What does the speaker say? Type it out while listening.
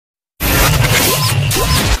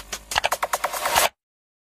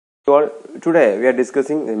all, today we are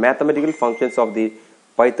discussing the mathematical functions of the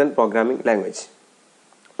Python programming language.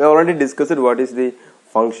 We already discussed what is the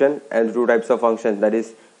function and two types of functions, that is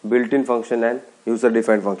built-in function and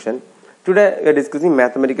user-defined function. Today we are discussing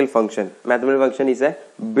mathematical function. Mathematical function is a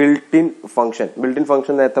built-in function. Built-in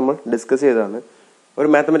function that we discuss ചെയ്തതാണ്. ഒരു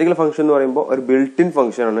mathematical function എന്ന് പറയുമ്പോൾ ഒരു built-in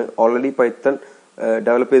function ആണ്. Already Python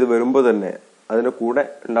develop ചെയ്ത് വരുമ്പോൾ തന്നെ അതിന്റെ കൂടെ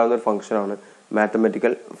ഉണ്ടാകുന്ന ഒരു ഫംഗ്ഷൻ ആണ്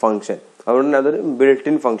mathematical function. അതുകൊണ്ട് അതൊരു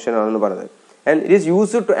built-in function ആണെന്ന് പറയുന്നത്. And it is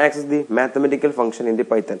used to access the mathematical function in the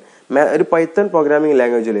Python. ഒരു Python programming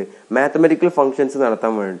language ല് mathematical functions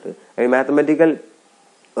നടത്താൻ വേണ്ടിയിട്ട് mathematical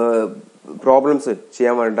problems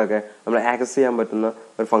ചെയ്യാൻ വേണ്ടിയിട്ടൊക്കെ നമ്മൾ ആക്സസ് ചെയ്യാൻ പറ്റുന്ന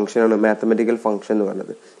ഒരു ഫംഗ്ഷനാണ് mathematical function എന്ന്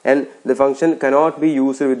പറയുന്നത്. And the function cannot be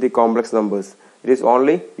used with the complex numbers. It is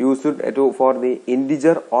only used for the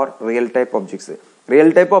integer or real type objects. Real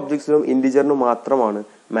type objects ഇന്റിജറിനും മാത്രമാണ്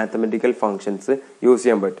mathematical functions യൂസ്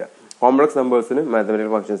ചെയ്യാൻ പറ്റുക. കോംപ്ലക്സ് നമ്പേഴ്സിന്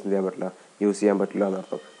mathematical functions ചെയ്യാൻ പറ്റില്ല, use ചെയ്യാൻ പറ്റില്ല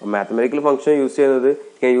എന്നർത്ഥം. mathematical function use ചെയ്യുന്നത്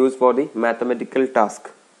can use for the mathematical task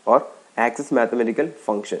or access mathematical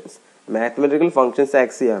functions. mathematical functions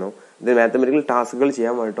access ചെയ്യാനോ ഇത് mathematical ടാസ്കുകൾ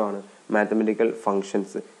ചെയ്യാൻ വേണ്ടിയിട്ടാണ് mathematical functions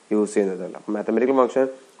യൂസ് ചെയ്യുന്നത്. mathematical function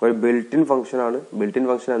ഒരു built-in function ആണ്. built-in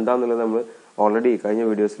function എന്താണെന്നുള്ളത് നമ്മൾ ഓൾറെഡി കഴിഞ്ഞ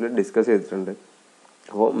വീഡിയോസിൽ ഡിസ്കസ് ചെയ്തിട്ടുണ്ട്.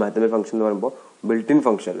 അപ്പോൾ mathematical function എന്ന് പറയുമ്പോൾ built-in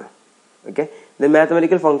function. Okay, the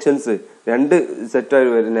mathematical functions രണ്ട് സെറ്റായി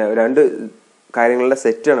വരുന്ന രണ്ട് കാര്യങ്ങളുടെ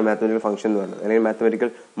സെറ്റാണ് mathematical function എന്ന് പറയുന്നത്, അല്ലെങ്കിൽ mathematical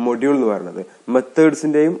module എന്ന് പറയുന്നത്.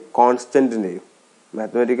 മെത്തേഡ്സിന്റെയും കോൺസ്റ്റന്റിന്റെയും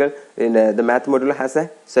the math module has a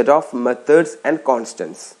set of methods and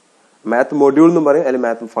constants. math module എന്ന് പറയും, അല്ലെങ്കിൽ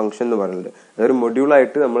math function എന്ന് പറയുന്നത്. അതൊരു മൊഡ്യൂൾ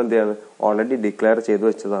ആയിട്ട് നമ്മൾ എന്ത് ചെയ്യാണ് ഓൾറെഡി ഡിക്ലെയർ ചെയ്തു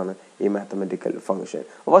വെച്ചതാണ് ഈ mathematical function.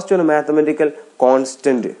 ഫസ്റ്റ് ഒരു mathematical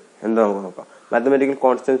constant എന്താ നമുക്ക് നോക്കാം. mathematical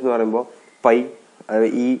constant എന്ന് പറയുമ്പോൾ pi,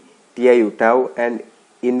 E, TIU, tau and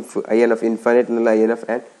INF, infinite എന്നുള്ള INF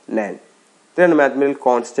and nan. ഇത്രയാണ് mathematical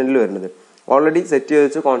constant വരുന്നത്. ഓൾറെഡി സെറ്റ് ചെയ്ത്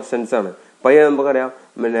വെച്ച കോൺസ്റ്റൻസ് ആണ്. പൈ നമുക്കറിയാം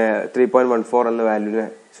 3.14 എന്ന വാല്യൂവിനെ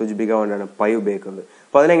സൂചിപ്പിക്കാൻ വേണ്ടിയാണ് പൈ ഉപയോഗിക്കുന്നത്.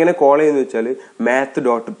 അപ്പൊ അതിനെങ്ങനെ കോൾ ചെയ്യുന്നത് വെച്ചാൽ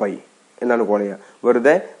math.py എന്നാണ് കോൾ ചെയ്യുക.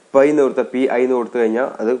 വെറുതെ പൈ എന്ന് കൊടുത്ത PI എന്ന് കൊടുത്തു കഴിഞ്ഞാൽ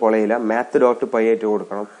അത് കോൾ ചെയ്യില്ല, math.py ആയിട്ട്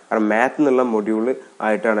കൊടുക്കണം. കാരണം മാത്ത് എന്നുള്ള മൊഡ്യൂള്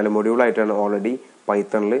ആയിട്ടാണ്, അല്ലെങ്കിൽ മൊഡ്യൂളായിട്ടാണ് ഓൾറെഡി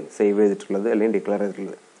പൈത്തണിൽ സേവ് ചെയ്തിട്ടുള്ളത് അല്ലെങ്കിൽ ഡിക്ലെയർ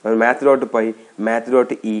ചെയ്തിട്ടുള്ളത്. math.py,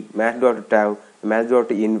 math.e, math.tau,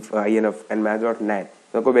 math.inf and math.nan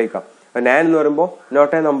ഇതൊക്കെ ഉപയോഗിക്കാം. nan എന്ന് പറയുമ്പോൾ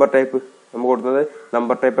നോട്ട് എ നമ്പർ ടൈപ്പ്, നമുക്ക് കൊടുത്തത്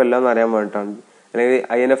നമ്പർ ടൈപ്പ് എല്ലാം എന്ന് അറിയാൻ വേണ്ടിയിട്ടാണ്. അല്ലെങ്കിൽ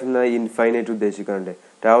INF എന്ന ഇൻഫൈനൈറ്റ് ഉദ്ദേശിക്കുന്നുണ്ട്.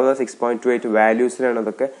 tau എന്ന 6.28 വാല്യൂസിനാണ്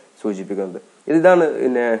അതൊക്കെ സൂചിപ്പിക്കുന്നത്. ഇതാണ്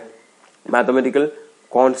പിന്നെ മാത്തമെറ്റിക്കൽ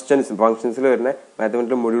കോൺസ്റ്റൻസ് ഫംഗ്ഷൻസിൽ വരുന്ന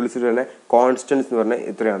മാത്തമെറ്റിക്കൽ മൊഡ്യൂൾസിൽ വരുന്ന കോൺസ്റ്റൻസ് എന്ന് പറഞ്ഞാൽ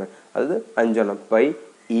ഇത്രയാണ്. അത് 5 pi,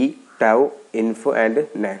 E, tau, inf and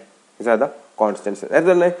nan. ഇതാ കോൺസ്റ്റൻസ്.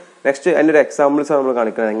 നേരത്തെ തന്നെ നെക്സ്റ്റ് അതിൻ്റെ ഒരു എക്സാമ്പിൾസ് നമ്മൾ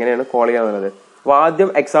കാണിക്കുന്നത് എങ്ങനെയാണ് കോൾ ചെയ്യാന്നുള്ളത്. അപ്പോൾ ആദ്യം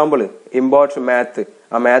എക്സാമ്പിൾ ഇമ്പോർട്ട് മാത്ത്,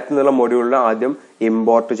 ആ മാത്ത് എന്നുള്ള മൊഡ്യൂളിൽ ആദ്യം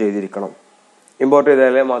ഇമ്പോർട്ട് ചെയ്തിരിക്കണം. ഇമ്പോർട്ട്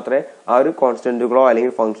ചെയ്താലേ മാത്രമേ ആ ഒരു കോൺസ്റ്റന്റുകളോ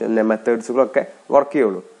അല്ലെങ്കിൽ ഫംഗ്ഷൻ മെത്തേഡ്സുകളോ ഒക്കെ വർക്ക്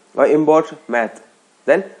ചെയ്യുള്ളൂ. Import math,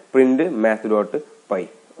 then print math.py.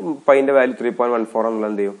 പൈൻ്റെ value 3.14 എന്നുള്ള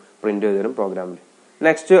എന്ത് ചെയ്യും പ്രിന്റ് ചെയ്ത് തരും പ്രോഗ്രാമിൽ.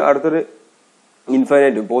 നെക്സ്റ്റ് അടുത്തൊരു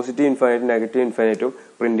ഇൻഫൈനൈറ്റും പോസിറ്റീവ് ഇൻഫൈനൈറ്റും നെഗറ്റീവ് ഇൻഫൈനൈറ്റും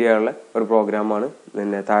പ്രിന്റ് ചെയ്യാനുള്ള ഒരു പ്രോഗ്രാമാണ്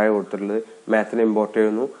പിന്നെ താഴെ കൊടുത്തിട്ടുള്ളത്. മാത്തിന് ഇമ്പോർട്ട്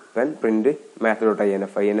ചെയ്യുന്നു, ദെൻ പ്രിന്റ്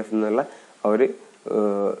math.inf എന്നുള്ള ഒരു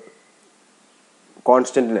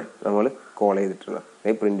കോൺസ്റ്റന്റിനെ നമ്മൾ കോൾ ചെയ്തിട്ടുള്ളത്,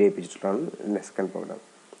 print ചെയ്യിപ്പിച്ചിട്ടുള്ളതാണ് second programme.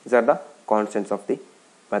 These are the constants of the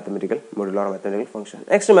mathematical module or mathematical function.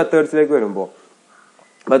 Next മെത്തേഡ്സിലേക്ക് വരുമ്പോൾ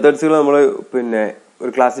മെത്തേഡ്സുകൾ നമ്മൾ പിന്നെ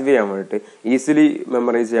ഒരു ക്ലാസിഫൈ ചെയ്യാൻ വേണ്ടിയിട്ട് ഈസിലി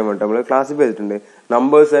മെമ്മറൈസ് ചെയ്യാൻ വേണ്ടിയിട്ട് നമ്മൾ ക്ലാസിഫൈ ചെയ്തിട്ടുണ്ട്.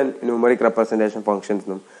 Numbers and numeric representation functions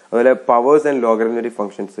എന്നും അതുപോലെ powers and ലോഗരിതമെറ്റിക്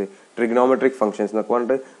functions, trigonometric functions എന്നൊക്കെ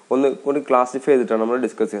പറഞ്ഞിട്ട് ഒന്ന് ക്ലാസിഫൈ ചെയ്തിട്ടാണ് നമ്മൾ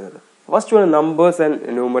ഡിസ്കസ് ചെയ്യുന്നത്. First one numbers and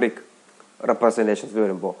numeric representations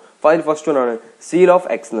വരുമ്പോൾ ഫസ്റ്റ് വൺ ആണ് സീൽ ഓഫ്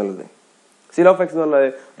എക്സ് എന്നുള്ളത്. സീൽ ഓഫ് എക്സ് എന്ന്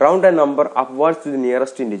പറഞ്ഞാൽ round and number upwards to the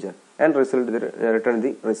nearest integer and return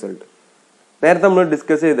the result. നേരത്തെ നമ്മൾ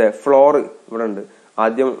ഡിസ്കസ് ചെയ്ത ഫ്ലോർ ഇവിടെ ഉണ്ട്.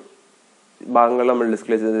 ആദ്യം ഭാഗങ്ങൾ നമ്മൾ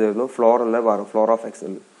ഡിസ്കസ് ചെയ്തിരുന്നു ഫ്ലോർ എന്ന ഭാഗം, ഫ്ലോർ ഓഫ് എക്സ്.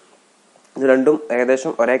 ഇത് രണ്ടും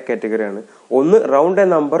ഏകദേശം ഒരേ കാറ്റഗറിയാണ്. ഒന്ന് round A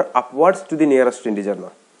number upwards to the nearest integer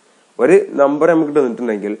എന്നാണ്. ഒരു നമ്പർ നമുക്ക്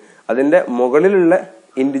തന്നിട്ടുണ്ടെങ്കിൽ അതിന്റെ മുകളിലുള്ള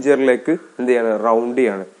ഇന്റിജറിലേക്ക് എന്ത് ചെയ്യാണ് റൗണ്ട്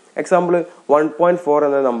ചെയ്യാണ്. എക്സാമ്പിൾ 1.4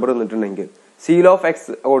 എന്ന നമ്പർ തന്നിട്ടുണ്ടെങ്കിൽ സീൽ ഓഫ്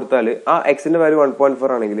എക്സ് കൊടുത്താൽ ആ എക്സിന്റെ വാല്യൂ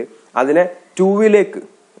 1.4 ആണെങ്കിൽ അതിനെ 2ലേക്ക്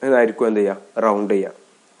ആയിരിക്കും എന്ത് ചെയ്യുക റൗണ്ട് ചെയ്യുക.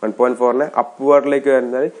 1.4നെ അപ്വേർഡിലേക്ക്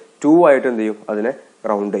വരുന്നാൽ 2 ആയിട്ട് എന്ത് ചെയ്യും അതിനെ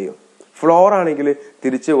റൗണ്ട് ചെയ്യും. ഫ്ലോർ ആണെങ്കിൽ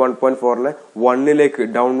തിരിച്ച് 1.4നെ 1ലേക്ക്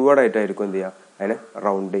ഡൗൺവേർഡ് ആയിട്ടായിരിക്കും എന്ത് ചെയ്യുക അതിനെ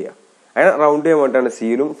റൗണ്ട് ചെയ്യുക. അതിനെ റൗണ്ട് ചെയ്യാൻ വേണ്ടിയിട്ടാണ്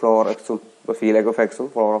സീലും ഫ്ലോർ എക്സും സീലേക്ക് ഓഫ് എക്സും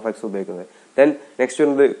ഫ്ലോർ ഓഫ് എക്സും ഉപയോഗിക്കുന്നത്. ദെൻ നെക്സ്റ്റ്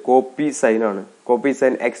വരുന്നത് കോപ്പി സൈൻ ആണ്. കോപ്പി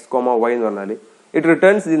സൈൻ x,y എന്ന് പറഞ്ഞാൽ it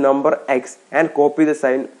returns the number x and copy the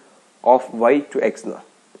sign of y to x എന്നാണ്.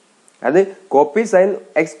 അത് copy sign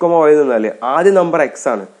X comma Y എന്നാൽ ആദ്യ നമ്പർ എക്സ്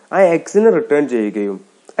ആണ്, ആ എക്സിനെ റിട്ടേൺ ചെയ്യുകയും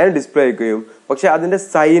അതിനെ ഡിസ്പ്ലേ ചെയ്യുകയും, പക്ഷെ അതിന്റെ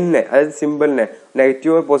സൈനിനെ, അതായത് സിമ്പിളിനെ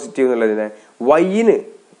നെഗറ്റീവ് പോസിറ്റീവ് എന്നുള്ളതിനെ വൈന്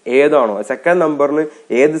ഏതാണോ സെക്കൻഡ് നമ്പറിന്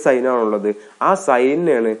ഏത് സൈനാണോ ഉള്ളത് ആ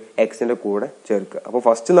സൈനിനെയാണ് എക്സിന്റെ കൂടെ ചേർക്കുക. അപ്പോൾ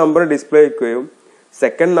ഫസ്റ്റ് നമ്പർ ഡിസ്പ്ലേ ചെയ്യുകയും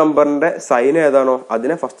സെക്കൻഡ് നമ്പറിന്റെ സൈൻ ഏതാണോ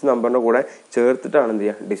അതിനെ ഫസ്റ്റ് നമ്പറിന്റെ കൂടെ ചേർത്തിട്ടാണ് എന്ത്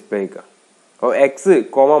ചെയ്യുക ഡിസ്പ്ലേ ചെയ്യുക. അപ്പോൾ എക്സ്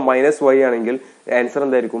കോമ മൈനസ് വൈ ആണെങ്കിൽ ആൻസർ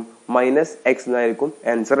എന്തായിരിക്കും മൈനസ് എക്സ് എന്നായിരിക്കും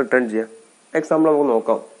ആൻസർ റിട്ടേൺ ചെയ്യുക. എക്സാമ്പിൾ നമുക്ക്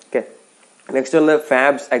നോക്കാം. ഓക്കെ, നെക്സ്റ്റ് വന്ന്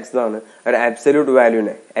ഫാബ്സ് എക്സ് ആണ്. ഒരു അബ്സല്യൂട്ട്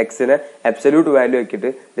വാല്യൂനെ എക്സിനെ അബ്സല്യൂട്ട് വാല്യൂ ആക്കിയിട്ട്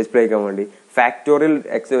ഡിസ്പ്ലേ ചെയ്യാൻ വേണ്ടി ഫാക്ടോറിയൽ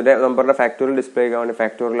എക്സിന്റെ നമ്പറിന്റെ ഫാക്ടോറിയൽ ഡിസ്പ്ലേ ചെയ്യാൻ വേണ്ടി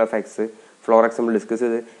factorial of X floor X നമ്മൾ ഡിസ്കസ്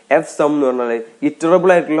ചെയ്ത്. എഫ് സം എന്ന് പറഞ്ഞാൽ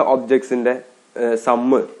ഇറ്ററബിൾ ആയിട്ടുള്ള ഒബ്ജക്ട്സിന്റെ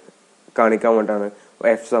സമ്മ് കാണിക്കാൻ വേണ്ടിയിട്ടാണ്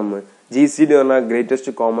F some. G C D എന്ന് പറഞ്ഞാൽ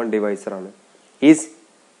ഗ്രേറ്റസ്റ്റ് കോമൺ ഡിവൈസർ ആണ്. ഈസ്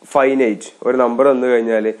ഫൈനൈറ്റ്, ഒരു നമ്പർ വന്നു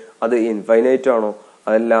കഴിഞ്ഞാൽ അത് ഇൻഫൈനൈറ്റ് ആണോ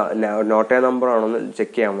അതല്ല നോട്ട് എ നമ്പർ ആണോ എന്ന്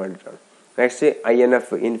ചെക്ക് ചെയ്യാൻ വേണ്ടിയിട്ടാണ്. Next I N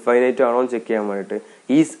F infinite ആണോ എന്ന് ചെക്ക് ചെയ്യാൻ വേണ്ടിയിട്ട്.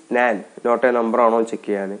 Is naan not A number ആണോ എന്ന് ചെക്ക്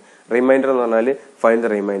ചെയ്യാൻ. റിമൈൻഡർ എന്ന് പറഞ്ഞാൽ find the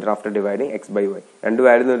reminder after dividing X by Y. രണ്ട്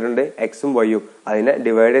വാല്യൂ തന്നിട്ടുണ്ട് എക്സും വൈയും, അതിനെ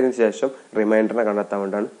ഡിവൈഡ് ചെയ്തതിനു ശേഷം റിമൈൻഡറിനെ കണ്ടെത്താൻ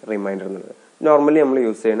വേണ്ടിയാണ് റിമൈൻഡർ എന്നുള്ളത്. നോർമലി നമ്മൾ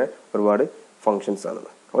യൂസ് ചെയ്യുന്ന ഒരുപാട് ഫംഗ്ഷൻസ് ആണ്.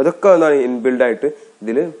 അതൊക്കെ എന്താണ് ഇൻബിൽഡ് ആയിട്ട്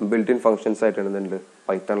ഇതിൽ ബിൽറ്റ് ഇൻ ഫംഗ്ഷൻസ് ആയിട്ട് എന്തുണ്ട്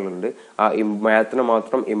പൈത്തണിലുണ്ട്. ആ മാത്തിനെ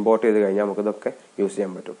മാത്രം ഇമ്പോർട്ട് ചെയ്ത് കഴിഞ്ഞാൽ നമുക്ക് ഇതൊക്കെ യൂസ്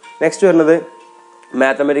ചെയ്യാൻ പറ്റും. നെക്സ്റ്റ് വരുന്നത്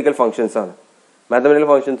മാത്തമെറ്റിക്കൽ ഫംഗ്ഷൻസ് ആണ്. മാത്തമെറ്റിക്കൽ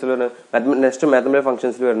ഫംഗ്ഷൻസിൽ നെക്സ്റ്റ് മാത്തമെറ്റിക്കൽ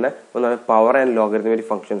ഫംഗ്ഷൻസിൽ വരുന്ന ഒന്നാണ് പവർ ആൻഡ് ലോഗരിതമിക്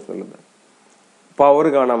ഫംഗ്ഷൻസ് എന്നുള്ളത്. പവർ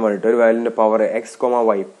കാണാൻ വേണ്ടിയിട്ട് ഒരു വാല്യൂന്റെ power X comma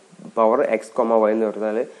Y, power X comma Y എന്ന്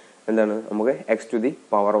പറഞ്ഞാൽ എന്താണ് നമുക്ക് X to the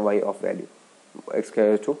power Y of value, X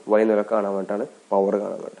to Y എന്നൊക്കെ കാണാൻ വേണ്ടിയിട്ടാണ് പവർ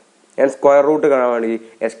കാണാൻ വേണ്ടി. ആൻഡ് സ്ക്വയർ റൂട്ട് കാണാൻ വേണ്ടി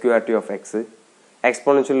S Q R T of X,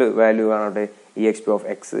 exponential value കാണാൻ E X P of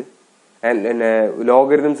X. And പിന്നെ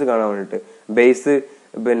ലോഗരിതംസ് കാണാൻ വേണ്ടിയിട്ട്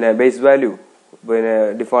ബേസ് വാല്യൂ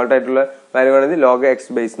ഡിഫോൾട്ട് ആയിട്ടുള്ള വാല്യൂ ആണെങ്കിൽ ലോഗ്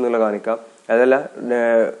എക്സ് ബേസ് എന്നുള്ള കാണിക്കാം. അതല്ല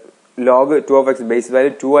log 2 of X base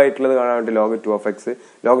value 2 ആയിട്ടുള്ളത് കാണാൻ വേണ്ടി log 2 of X,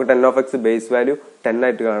 log 10 of X base value 10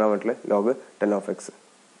 ആയിട്ട് കാണാൻ പറ്റില്ല ലോഗ് 10 ഓഫ് എക്സ്.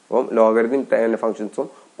 അപ്പം ലോഗരിതം ഫംഗ്ഷൻസും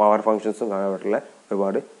പവർ ഫംഗ്ഷൻസും കാണാൻ പറ്റുള്ള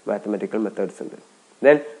ഒരുപാട് മാത്തമെറ്റിക്കൽ മെത്തേഡ്സ് ഉണ്ട്.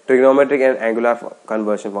 Then trigonometric and angular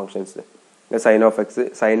conversion functions, sign of X,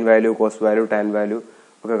 sine value, cos value, tan value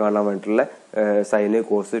ഒക്കെ കാണാൻ വേണ്ടിയിട്ടുള്ള sign,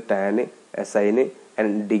 cos, tan, sign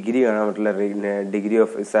and degree കാണാൻ പറ്റുള്ള ഡിഗ്രി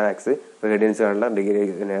ഓഫ് എക്സ്, റേഡിയൻസ് കാണുന്ന degree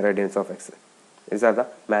radians of X. These are the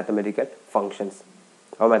mathematical functions.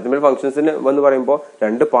 ആ mathematical ഫംഗ്ഷൻസിന് എന്ന് പറയുമ്പോൾ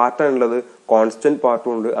രണ്ട് പാർട്ടാണ് ഉള്ളത്, കോൺസ്റ്റന്റ് പാർട്ടും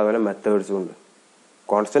ഉണ്ട് അതുപോലെ മെത്തേഡ്സും ഉണ്ട്.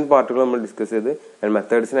 കോൺസ്റ്റന്റ് പാർട്ടുകൾ നമ്മൾ ഡിസ്കസ് ചെയ്ത്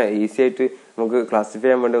മെത്തേഡ്സിനെ ഈസി ആയിട്ട് നമുക്ക് ക്ലാസിഫൈ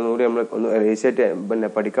ചെയ്യാൻ വേണ്ടി ഒന്നുകൂടി നമ്മൾ ഈസി ആയിട്ട്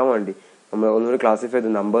പഠിക്കാൻ വേണ്ടി നമ്മൾ ഒന്നുകൂടി ക്ലാസിഫൈ ചെയ്ത്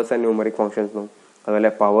നമ്പേഴ്സ് ആൻഡ് ന്യൂമറിക് ഫംഗ്ഷൻസും അതുപോലെ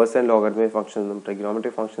പവേഴ്സ് ആൻഡ് ലോഗരിതമിക് ഫംഗ്ഷൻസും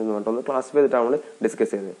ട്രിഗ്നോമെട്രിക് ഫംഗ്ഷൻസും പറഞ്ഞിട്ട് ഒന്ന് ക്ലാസിഫൈ ചെയ്തിട്ടാണ് നമ്മൾ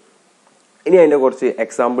ഡിസ്കസ് ചെയ്തത്. ഇനി അതിന്റെ കുറച്ച്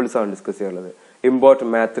എക്സാമ്പിൾസ് ആണ് ഡിസ്കസ് ചെയ്യാനുള്ളത്. ഇമ്പോർട്ട്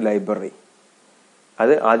മാത്ത് ലൈബ്രറി,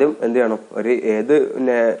 അത് ആദ്യം എന്ത് ചെയ്യണം, ഒരു ഏത്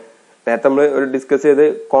നേരത്തെ നമ്മൾ ഒരു ഡിസ്കസ് ചെയ്ത്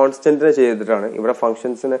കോൺസ്റ്റന്റിനെ ചെയ്തിട്ടാണ് ഇവിടെ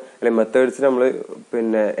ഫംഗ്ഷൻസിന് അല്ലെങ്കിൽ മെത്തേഡ്സിന് നമ്മൾ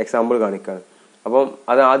എക്സാമ്പിൾ കാണിക്കുകയാണ്. അപ്പം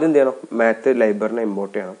അത് ആദ്യം എന്ത് ചെയ്യണം, മാത്ത് ലൈബ്രറിനെ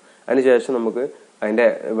ഇമ്പോർട്ട് ചെയ്യണം. അതിനുശേഷം നമുക്ക് അതിന്റെ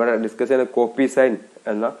ഇവിടെ ഡിസ്കസ് ചെയ്യുന്ന കോപ്പി സൈൻ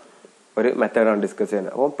എന്ന ഒരു മെത്തേഡാണ് ഡിസ്കസ്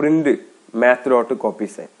ചെയ്യുന്നത്. അപ്പം print math dot copy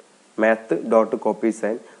sign, math dot copy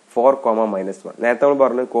sign 4,-1. നേരത്തെ നമ്മൾ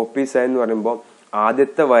പറഞ്ഞു കോപ്പി സൈൻ എന്ന് പറയുമ്പോൾ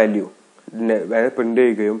ആദ്യത്തെ വാല്യൂ പ്രിന്റ്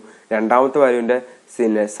ചെയ്യുകയും രണ്ടാമത്തെ വാല്യൂവിന്റെ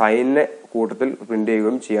സൈനിനെ കൂട്ടത്തിൽ പ്രിന്റ്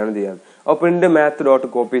ചെയ്യുകയും ചെയ്യാൻ. അപ്പോൾ print math dot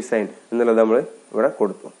copy sign എന്നുള്ളത് നമ്മൾ ഇവിടെ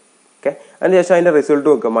കൊടുത്തു. ഓക്കെ, അതിനുശേഷം അതിന്റെ റിസൾട്ട്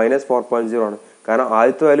നോക്കുക -4.0 ആണ്. കാരണം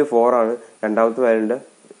ആദ്യത്തെ വാല്യൂ 4 ആണ്, രണ്ടാമത്തെ വാല്യൂന്റെ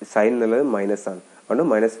സൈൻ എന്നുള്ളത് മൈനസ് ആണ്, അതുകൊണ്ട്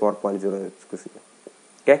 -4.0 ഡിസ്കസ് ചെയ്യാം.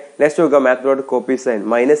 ഓക്കെ, നെക്സ്റ്റ് നോക്കുക മാത്ത് ഡോട്ട് കോപ്പി സൈൻ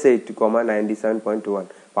 -8,97.21.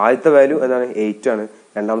 അപ്പൊ ആദ്യത്തെ വാല്യൂ എന്താണ് 8 ആണ്,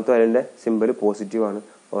 രണ്ടാമത്തെ വാല്യൂന്റെ സിമ്പിൾ പോസിറ്റീവ് ആണ്,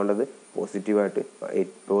 അതുകൊണ്ടത് പോസിറ്റീവായിട്ട്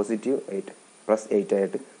 8 + 8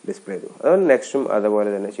 ആയിട്ട് ഡിസ്പ്ലേ ചെയ്തു. അതാണ് നെക്സ്റ്റും അതുപോലെ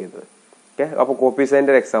തന്നെ ചെയ്തത്. ഓക്കെ, അപ്പോൾ കോപ്പി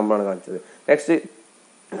സൈൻ്റെ ഒരു എക്സാമ്പിൾ ആണ് കാണിച്ചത്. നെക്സ്റ്റ്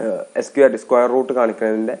സ്ക്വയർ റൂട്ട്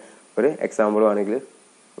കാണിക്കുന്നതിന്റെ ഒരു എക്സാമ്പിൾ ആണെങ്കിൽ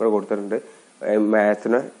ഇവിടെ കൊടുത്തിട്ടുണ്ട്.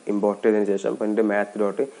 മാത്തിനെ ഇമ്പോർട്ട് ചെയ്തതിനു ശേഷം പിന്നെ math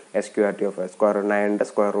dot SQRT of /9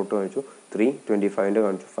 square root കാണിച്ചു, 3, 25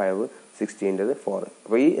 കാണിച്ചു, 5, 16 4.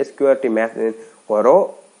 അപ്പോൾ ഈ SQRT മാത്ത് ഓരോ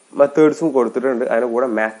മെത്തേഡ്സും കൊടുത്തിട്ടുണ്ട്. അതിന് കൂടെ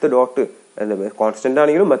മാത്ത് ഡോട്ട് കോൺസ്റ്റന്റ്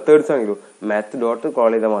ആണെങ്കിലും മെത്തേഡ്സ് ആണെങ്കിലും മാത്ത് ഡോട്ട്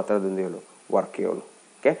കോൾ ചെയ്താൽ മാത്രമേ അത് എന്ത് ചെയ്യുള്ളൂ, വർക്ക് ചെയ്യുള്ളൂ.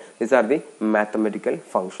 Okay, these are the mathematical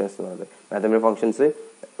functions എന്ന് പറയുന്നത്. മാത്തമെറ്റിക്കൽ ഫംഗ്ഷൻസ്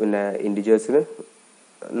ഇൻഡിജേഴ്സിന്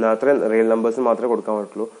മാത്രമേ റിയൽ നമ്പേഴ്സിന് മാത്രമേ കൊടുക്കാൻ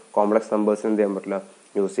പറ്റുള്ളൂ, കോംപ്ലക്സ് നമ്പേഴ്സിന് എന്ത് ചെയ്യാൻ പറ്റില്ല,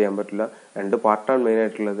 യൂസ് ചെയ്യാൻ പറ്റില്ല. രണ്ട് പാർട്ടാണ് മെയിൻ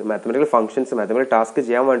ആയിട്ടുള്ളത്. മാത്തമെറ്റിക്കൽ ഫംഗ്ഷൻസ് മാത്തമെറ്റിക്കൽ ടാസ്ക്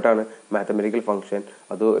ചെയ്യാൻ വേണ്ടിയിട്ടാണ് മാത്തമെറ്റിക്കൽ ഫംഗ്ഷൻ.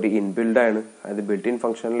 അത് ഒരു ഇൻബിൽഡ് ആണ്, അത് ബിൽറ്റ് ഇൻ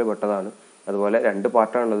ഫംഗ്ഷനിൽ പെട്ടതാണ്. അതുപോലെ രണ്ട്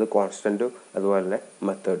പാർട്ടാണുള്ളത്, കോൺസ്റ്റന്റും അതുപോലെ തന്നെ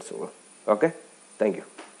മെത്തേഡ്സും. Okay, thank you.